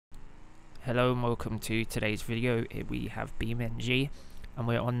Hello and welcome to today's video. Here we have BeamNG and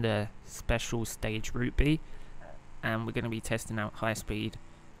we're on the special stage Route B, and we're going to be testing out high speed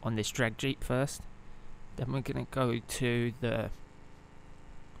on this drag jeep first. Then we're going to go to the, I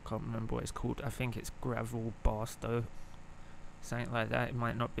can't remember what it's called, I think it's Gravel Barstow, something like that, it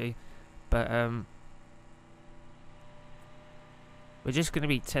might not be, but we're just going to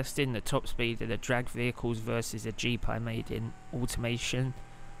be testing the top speed of the drag vehicles versus a jeep I made in automation.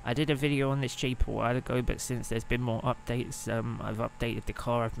 I did a video on this jeep a while ago, but since there's been more updates, I've updated the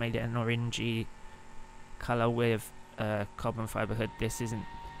car. I've made it an orangey colour with carbon fibre hood.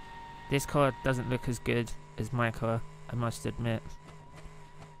 This car doesn't look as good as my car, I must admit.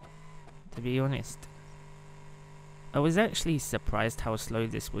 To be honest, I was actually surprised how slow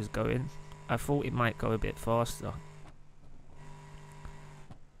this was going. I thought it might go a bit faster,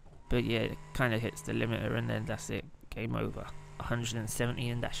 but yeah, it kind of hits the limiter and then that's it, game over. 170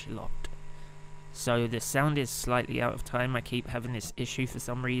 and that's locked. So the sound is slightly out of time. I keep having this issue for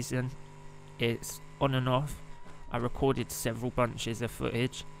some reason. It's on and off. I recorded several bunches of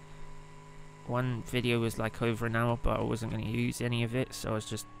footage. One video was like over an hour, but I wasn't going to use any of it, so I was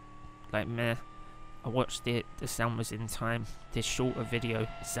just like meh. I watched it, the sound was in time. This shorter video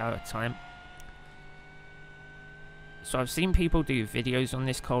is out of time. So I've seen people do videos on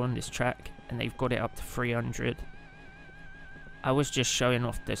this car on this track and they've got it up to 300. I was just showing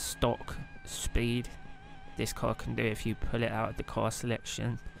off the stock speed this car can do if you pull it out of the car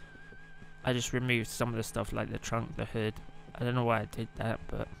selection. I just removed some of the stuff like the trunk, the hood. I don't know why I did that,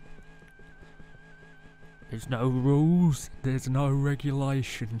 but there's no rules, there's no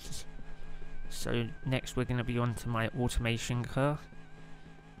regulations. So next we're going to be on to my automation car,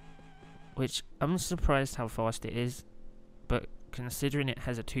 which I'm surprised how fast it is, but considering it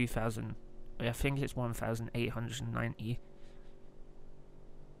has a 2000, I think it's 1890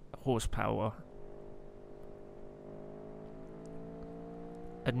 horsepower.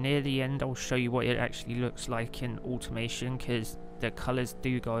 And near the end I'll show you what it actually looks like in automation, because the colours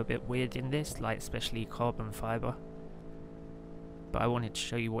do go a bit weird in this, like especially carbon fibre. But I wanted to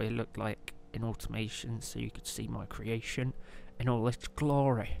show you what it looked like in automation so you could see my creation in all its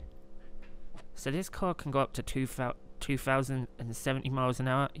glory. So this car can go up to 2070 miles an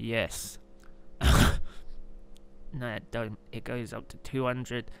hour. Yes. No, it don't. It goes up to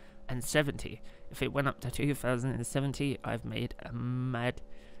 270. If it went up to 2070, I've made a mad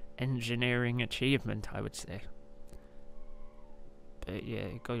engineering achievement, I would say. But yeah,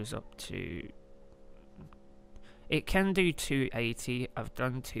 it goes up to... It can do 280. I've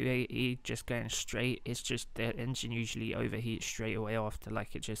done 280 just going straight. It's just the engine usually overheats straight away after,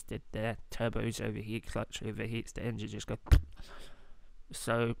 like it just did there. Turbos overheat, clutch overheats, the engine just goes...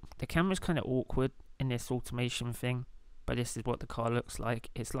 So the camera's kind of awkward in this automation thing, but this is what the car looks like.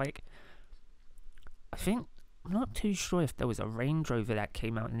 It's like, I think, I'm not too sure if there was a Range Rover that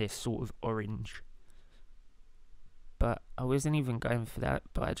came out in this sort of orange, but I wasn't even going for that,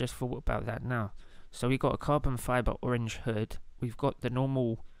 but I just thought about that now. So we got a carbon fibre orange hood, we've got the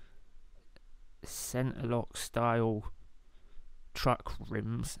normal centre lock style truck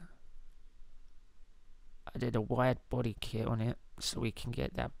rims. I did a wide body kit on it so we can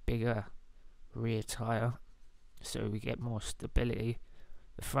get that bigger rear tyre, so we get more stability.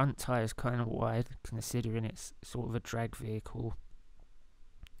 The front tyre is kind of wide considering it's sort of a drag vehicle.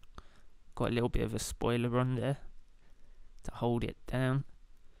 Got a little bit of a spoiler on there to hold it down.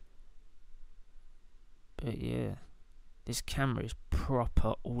 But yeah, this camera is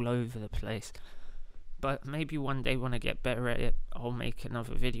proper all over the place. But maybe one day when I get better at it, I'll make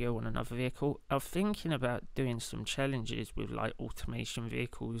another video on another vehicle. I'm thinking about doing some challenges with like automation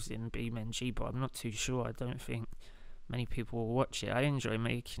vehicles in BeamNG, but I'm not too sure. I don't think many people will watch it. I enjoy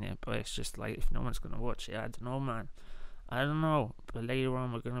making it, but it's just like, if no one's going to watch it, I don't know, man. I don't know. But later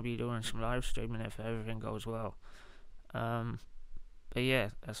on, we're going to be doing some live streaming if everything goes well. But yeah,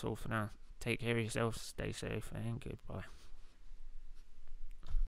 that's all for now. Take care of yourselves, stay safe, and goodbye.